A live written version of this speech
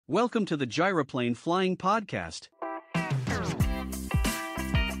Welcome to the Gyroplane Flying Podcast.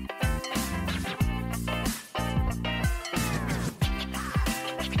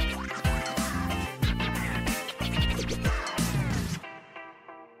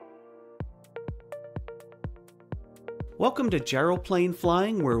 Welcome to Gyroplane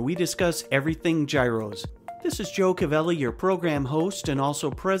Flying, where we discuss everything gyros. This is Joe Cavelli, your program host and also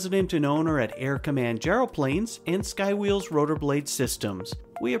president and owner at Air Command Gyroplanes and Skywheels Rotor Blade Systems.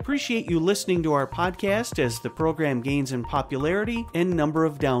 We appreciate you listening to our podcast as the program gains in popularity and number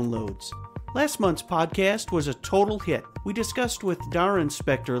of downloads. Last month's podcast was a total hit. We discussed with DAR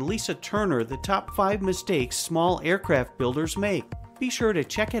Inspector Lisa Turner the top 5 mistakes small aircraft builders make. Be sure to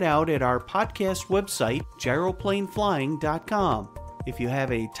check it out at our podcast website, gyroplaneflying.com. If you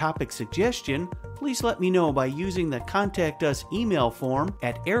have a topic suggestion, please let me know by using the Contact Us email form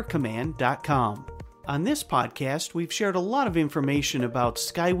at aircommand.com. On this podcast, we've shared a lot of information about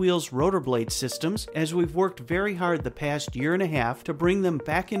Skywheels rotor blade systems as we've worked very hard the past year and a half to bring them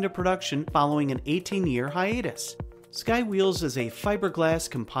back into production following an 18-year hiatus. Skywheels is a fiberglass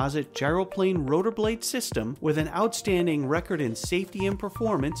composite gyroplane rotor blade system with an outstanding record in safety and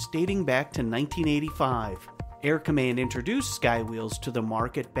performance dating back to 1985. Air Command introduced Skywheels to the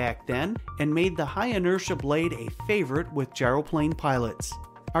market back then and made the high inertia blade a favorite with gyroplane pilots.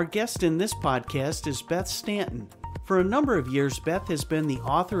 Our guest in this podcast is Beth Stanton. For a number of years, Beth has been the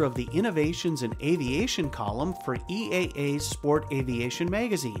author of the Innovations in Aviation column for EAA's Sport Aviation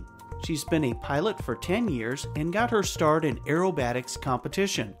magazine. She's been a pilot for 10 years and got her start in aerobatics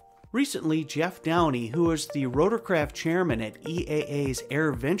competition. Recently, Jeff Downey, who is the rotorcraft chairman at EAA's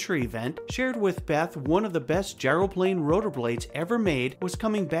Air Venture event, shared with Beth one of the best gyroplane rotor blades ever made was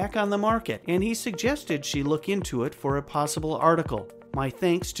coming back on the market, and he suggested she look into it for a possible article. My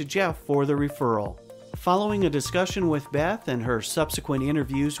thanks to Jeff for the referral. Following a discussion with Beth and her subsequent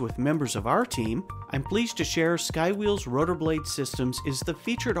interviews with members of our team, I'm pleased to share Skywheels Rotor Blade Systems is the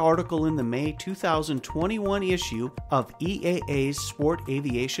featured article in the May 2021 issue of EAA's Sport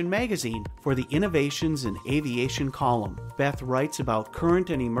Aviation magazine for the Innovations in Aviation column. Beth writes about current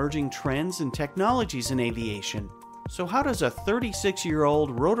and emerging trends and technologies in aviation. So how does a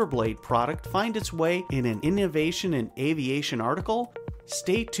 36-year-old rotor blade product find its way in an Innovation in Aviation article?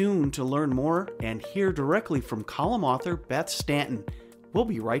 Stay tuned to learn more and hear directly from column author Beth Stanton. We'll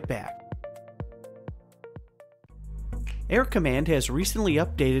be right back. Air Command has recently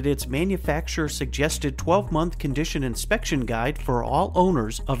updated its manufacturer-suggested 12-month condition inspection guide for all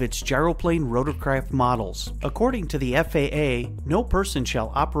owners of its gyroplane rotorcraft models. According to the FAA, no person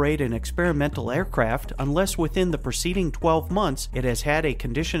shall operate an experimental aircraft unless within the preceding 12 months it has had a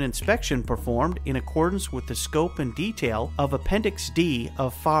condition inspection performed in accordance with the scope and detail of Appendix D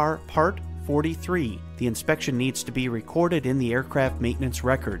of FAR Part 43. The inspection needs to be recorded in the aircraft maintenance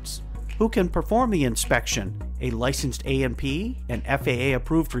records. Who can perform the inspection? A licensed A&P, an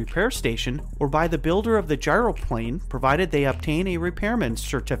FAA-approved repair station, or by the builder of the gyroplane, provided they obtain a repairman's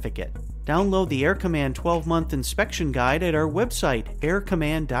certificate. Download the Air Command 12-month inspection guide at our website,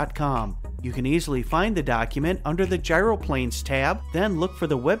 aircommand.com. You can easily find the document under the Gyroplanes tab, then look for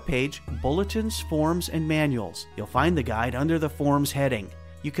the webpage Bulletins, Forms, and Manuals. You'll find the guide under the Forms heading.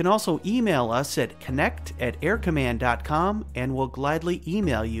 You can also email us at connect@aircommand.com and we'll gladly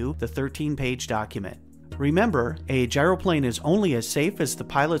email you the 13-page document. Remember, a gyroplane is only as safe as the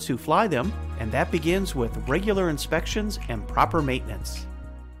pilots who fly them, and that begins with regular inspections and proper maintenance.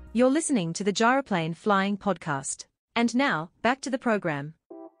 You're listening to the Gyroplane Flying Podcast. And now, back to the program.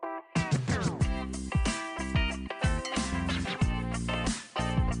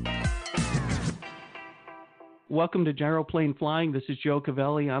 Welcome to Gyroplane Flying. This is Joe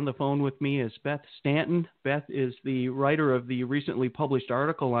Cavelli. On the phone with me is Beth Stanton. Beth is the writer of the recently published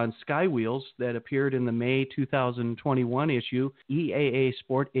article on Skywheels that appeared in the May 2021 issue, EAA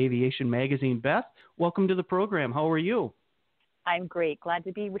Sport Aviation magazine. Beth, welcome to the program. How are you? I'm great. Glad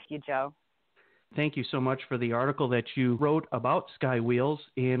to be with you, Joe. Thank you so much for the article that you wrote about Skywheels,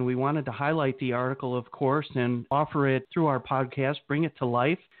 and we wanted to highlight the article, of course, and offer it through our podcast, bring it to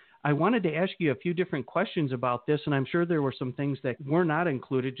life. I wanted to ask you a few different questions about this, and I'm sure there were some things that were not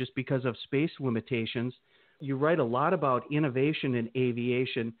included just because of space limitations. You write a lot about innovation in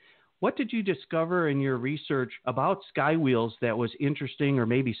aviation. What did you discover in your research about Skywheels that was interesting or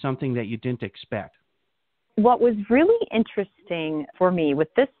maybe something that you didn't expect? What was really interesting for me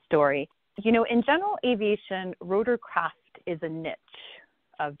with this story, in general aviation, rotorcraft is a niche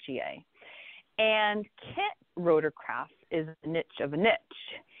of GA, and kit rotorcraft is a niche of a niche.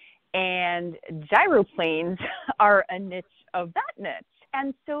 And gyroplanes are a niche of that niche.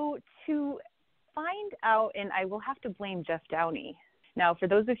 And so to find out, and I will have to blame Jeff Downey, Now, for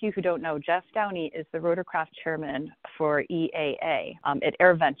those of you who don't know, Jeff Downey is the rotorcraft chairman for EAA at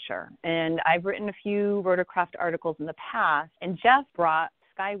AirVenture. And I've written a few rotorcraft articles in the past, and Jeff brought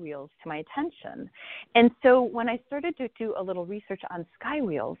Skywheels to my attention. And so when I started to do a little research on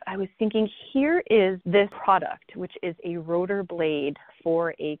Skywheels, I was thinking, here is this product, which is a rotor blade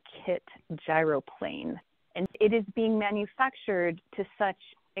for a kit gyroplane. And it is being manufactured to such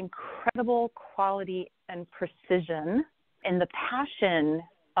incredible quality and precision, and the passion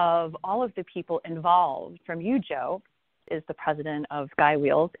of all of the people involved, from you, Joe, is the president of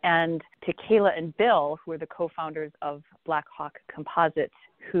Skywheels, and to Kayla and Bill, who are the co-founders of Black Hawk Composites,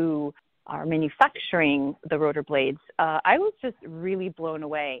 who are manufacturing the rotor blades. I was just really blown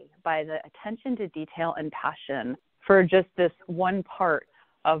away by the attention to detail and passion for just this one part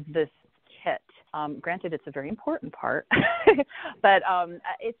of this kit. Granted, it's a very important part, but that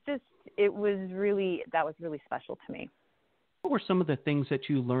was really special to me. What were some of the things that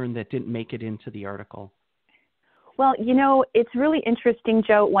you learned that didn't make it into the article? Well, it's really interesting,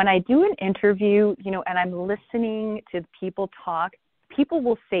 Joe. When I do an interview, and I'm listening to people talk, people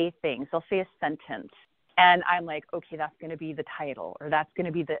will say things. They'll say a sentence, and I'm like, okay, that's going to be the title, or that's going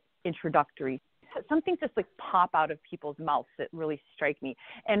to be the introductory. Something just pop out of people's mouths that really strike me.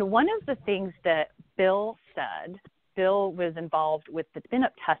 And one of the things that Bill said, Bill was involved with the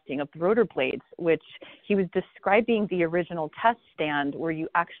spin-up testing of the rotor blades, which he was describing the original test stand where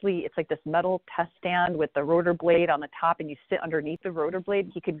it's like this metal test stand with the rotor blade on the top, and you sit underneath the rotor blade.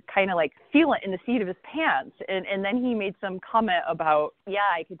 He could kind of feel it in the seat of his pants. And then he made some comment about,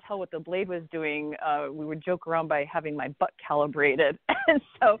 I could tell what the blade was doing. We would joke around by having my butt calibrated. And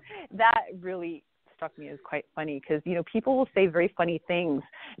so that really struck me as quite funny because, people will say very funny things,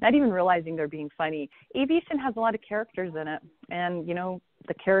 not even realizing they're being funny. Aviation has a lot of characters in it, and,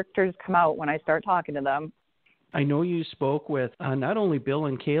 the characters come out when I start talking to them. I know you spoke with not only Bill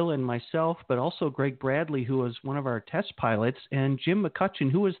and Kayla and myself, but also Greg Bradley, who was one of our test pilots, and Jim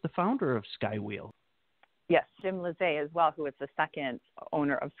McCutcheon, who is the founder of Skywheel. Yes, Jim Lizay as well, who is the second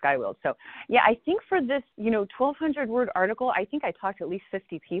owner of Skywheels. So, I think for this, 1,200-word article, I think I talked to at least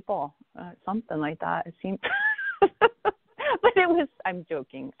 50 people, something like that. It seemed, but I'm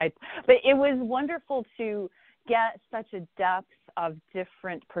joking. But it was wonderful to get such a depth of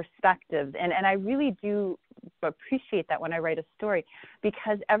different perspectives. And I really do appreciate that when I write a story,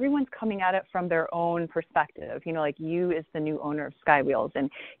 because everyone's coming at it from their own perspective. You is the new owner of Skywheels,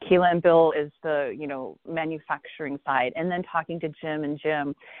 and Kayla and Bill is the, manufacturing side, and then talking to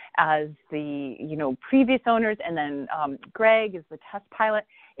Jim as the, previous owners, and then Greg is the test pilot.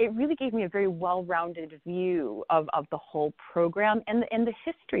 It really gave me a very well-rounded view of the whole program and the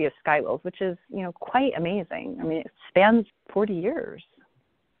history of Skywheels, which is, quite amazing. I mean, it spans 40 years.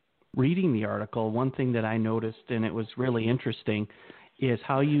 Reading the article, one thing that I noticed, and it was really interesting, is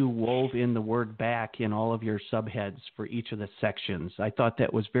how you wove in the word back in all of your subheads for each of the sections. I thought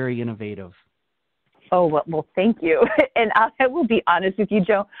that was very innovative. Oh, well, thank you. And I will be honest with you,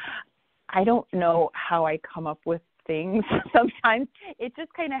 Joe, I don't know how I come up with things. Sometimes it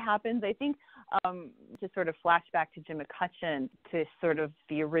just kind of happens. I think to sort of flash back to Jim McCutcheon, to sort of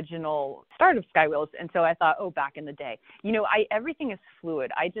the original start of Skywheels. And so I thought, back in the day, everything is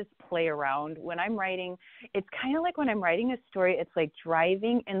fluid. I just play around. When I'm writing, it's kind of like when I'm writing a story, it's like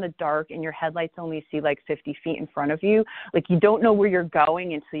driving in the dark and your headlights only see 50 feet in front of you. You don't know where you're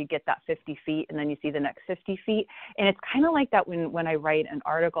going until you get that 50 feet, and then you see the next 50 feet. And it's kind of like that when I write an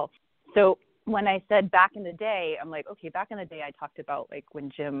article. So when I said back in the day, I'm like, okay, back in the day I talked about when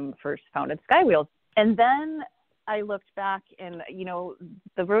Jim first founded Skywheels. And then I looked back and,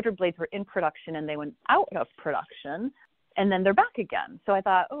 the rotor blades were in production and they went out of production, and then they're back again. So I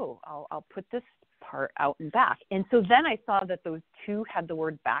thought, I'll put this part out and back. And so then I saw that those two had the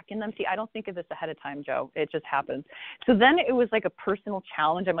word back in them. See, I don't think of this ahead of time, Joe. It just happens. So then it was like a personal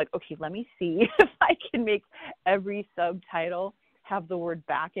challenge. I'm like, okay, let me see if I can make every subtitle have the word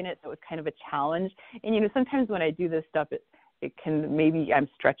back in it. So it was kind of a challenge. And, sometimes when I do this stuff, it can, maybe I'm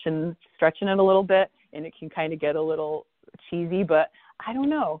stretching it a little bit, and it can kind of get a little cheesy, but I don't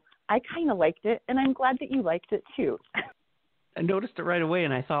know. I kind of liked it, and I'm glad that you liked it too. I noticed it right away,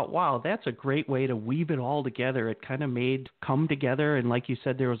 and I thought, wow, that's a great way to weave it all together. It kind of come together, and like you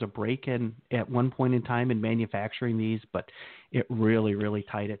said, there was a break in at one point in time in manufacturing these, but it really, really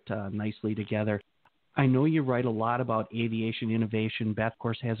tied it nicely together. I know you write a lot about aviation innovation. Beth, of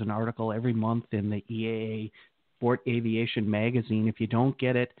course, has an article every month in the EAA Sport Aviation magazine. If you don't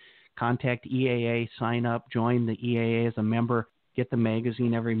get it, contact EAA, sign up, join the EAA as a member, get the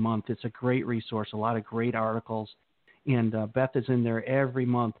magazine every month. It's a great resource, a lot of great articles. And Beth is in there every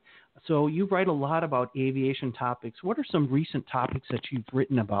month So you write a lot about aviation topics. What are some recent topics that you've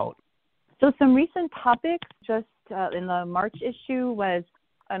written about? So some recent topics just in the March issue was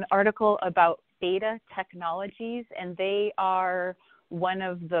an article about Beta Technologies, and they are one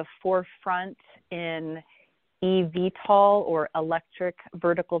of the forefront in eVTOL or electric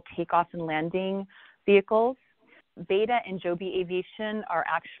vertical takeoff and landing vehicles. Beta and Joby Aviation are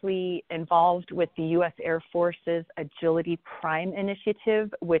actually involved with the U.S. Air Force's Agility Prime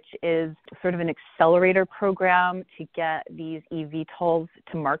initiative, which is sort of an accelerator program to get these eVTOLs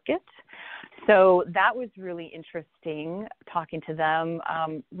to market. So that was really interesting talking to them.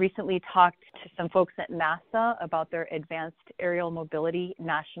 Recently talked to some folks at NASA about their Advanced Aerial Mobility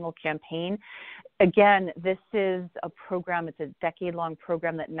National Campaign. Again, this is a program, it's a decade-long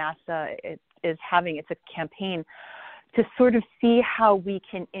program that NASA is having. It's a campaign to sort of see how we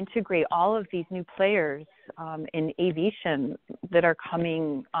can integrate all of these new players in aviation that are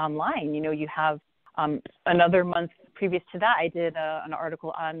coming online. You know, you have another month previous to that, I did an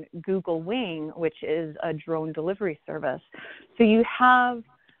article on Google Wing, which is a drone delivery service. So you have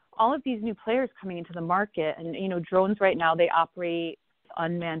all of these new players coming into the market, and you know, drones right now, they operate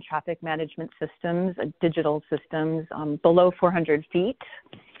unmanned traffic management systems, digital systems below 400 feet.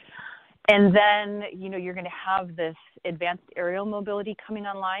 And then, you know, you're going to have this advanced aerial mobility coming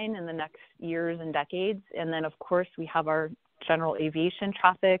online in the next years and decades. And then, of course, we have our general aviation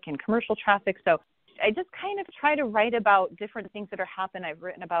traffic and commercial traffic. So I just kind of try to write about different things that are happening. I've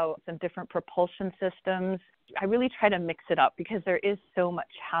written about some different propulsion systems. I really try to mix it up because there is so much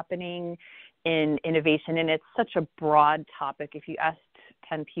happening in innovation, and it's such a broad topic. If you asked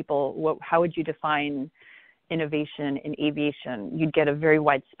 10 people, how would you define innovation in aviation, you'd get a very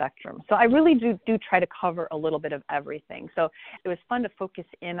wide spectrum. So I really do try to cover a little bit of everything. So it was fun to focus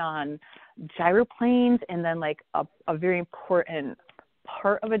in on gyroplanes and then like a very important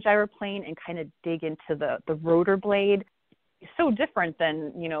part of a gyroplane and kind of dig into the rotor blade. So different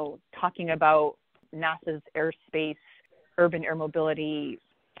than, you know, talking about NASA's airspace, urban air mobility,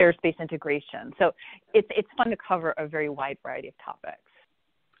 airspace integration. So it's fun to cover a very wide variety of topics.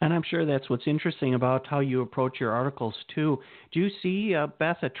 And I'm sure that's what's interesting about how you approach your articles, too. Do you see,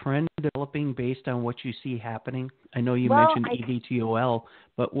 Beth, a trend developing based on what you see happening? I know you mentioned eVTOL,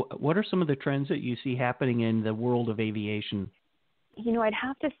 but what are some of the trends that you see happening in the world of aviation? You know, I'd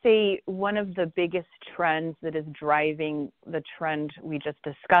have to say one of the biggest trends that is driving the trend we just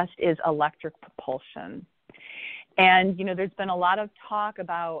discussed is electric propulsion. And, you know, there's been a lot of talk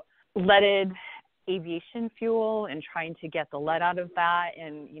about leaded aviation fuel and trying to get the lead out of that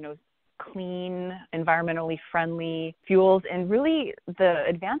and, you know, clean, environmentally friendly fuels. And really the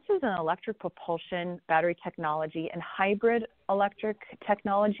advances in electric propulsion, battery technology, and hybrid electric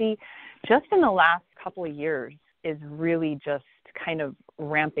technology just in the last couple of years is really just kind of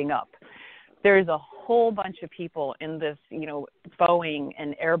ramping up. There's a whole bunch of people in this, you know, Boeing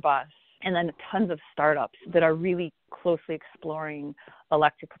and Airbus, and then tons of startups that are really closely exploring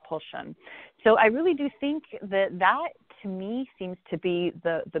electric propulsion. So I really do think that to me, seems to be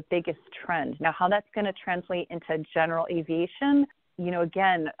the biggest trend. Now, how that's going to translate into general aviation, you know,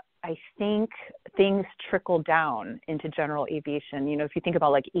 again, I think things trickle down into general aviation. You know, if you think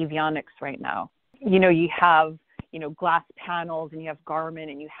about like avionics right now, you know, you have, you know, glass panels and you have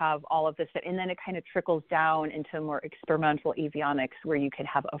Garmin and you have all of this, and then it kind of trickles down into more experimental avionics where you could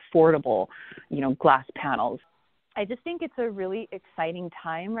have affordable, you know, glass panels. I just think it's a really exciting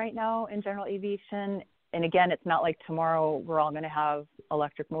time right now in general aviation. And again, it's not like tomorrow we're all going to have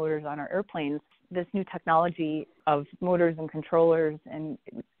electric motors on our airplanes. This new technology of motors and controllers and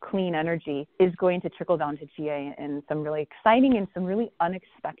clean energy is going to trickle down to GA in some really exciting and some really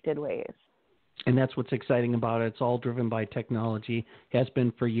unexpected ways. And that's what's exciting about it. It's all driven by technology, has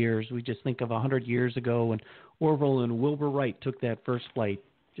been for years. We just think of 100 years ago when Orville and Wilbur Wright took that first flight.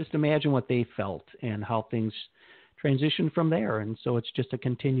 Just imagine what they felt and how things transitioned from there. And so it's just a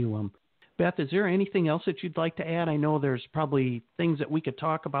continuum. Beth, is there anything else that you'd like to add? I know there's probably things that we could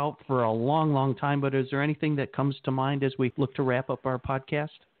talk about for a long, long time, but is there anything that comes to mind as we look to wrap up our podcast?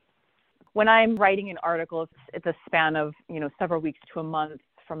 When I'm writing an article, it's a span of, you know, several weeks to a month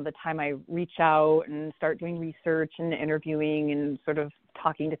from the time I reach out and start doing research and interviewing and sort of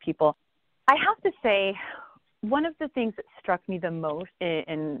talking to people. I have to say, one of the things that struck me the most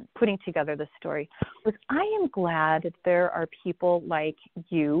in putting together this story was I am glad that there are people like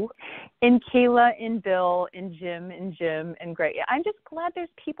you and Kayla and Bill and Jim and Greg. I'm just glad there's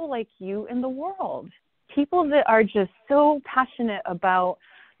people like you in the world, people that are just so passionate about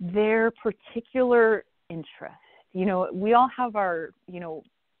their particular interest. You know, we all have our, you know,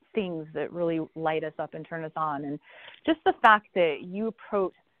 things that really light us up and turn us on. And just the fact that you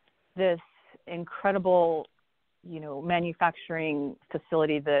approach this incredible, manufacturing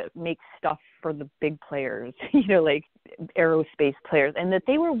facility that makes stuff for the big players, like aerospace players, and that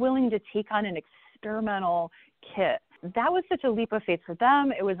they were willing to take on an experimental kit. That was such a leap of faith for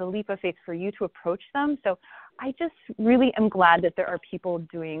them. It was a leap of faith for you to approach them. So I just really am glad that there are people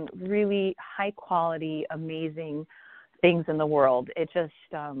doing really high quality, amazing things in the world. It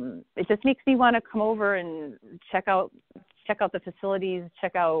just makes me want to come over and check out the facilities,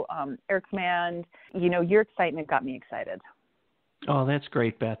 check out Air Command. Your excitement got me excited. Oh, that's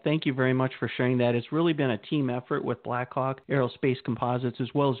great, Beth. Thank you very much for sharing that. It's really been a team effort with Blackhawk Aerospace Composites, as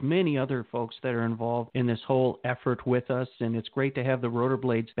well as many other folks that are involved in this whole effort with us. And it's great to have the rotor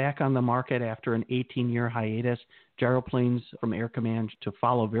blades back on the market after an 18-year hiatus. Gyroplanes from Air Command to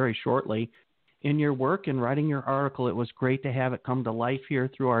follow very shortly. In your work and writing your article, it was great to have it come to life here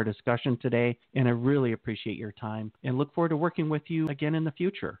through our discussion today. And I really appreciate your time and look forward to working with you again in the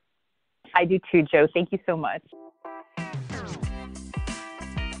future. I do too, Joe. Thank you so much.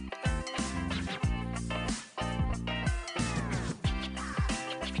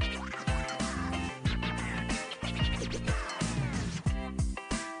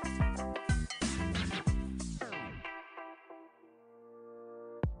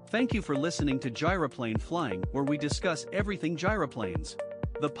 Thank you for listening to Gyroplane Flying, where we discuss everything gyroplanes.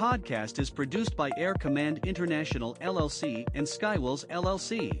 The podcast is produced by Air Command International LLC and Skywheels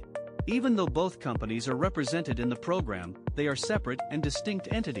LLC. Even though both companies are represented in the program, they are separate and distinct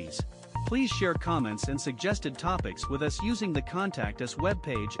entities. Please share comments and suggested topics with us using the Contact Us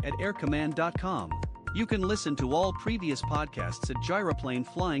webpage at aircommand.com. You can listen to all previous podcasts at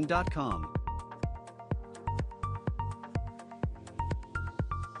gyroplaneflying.com.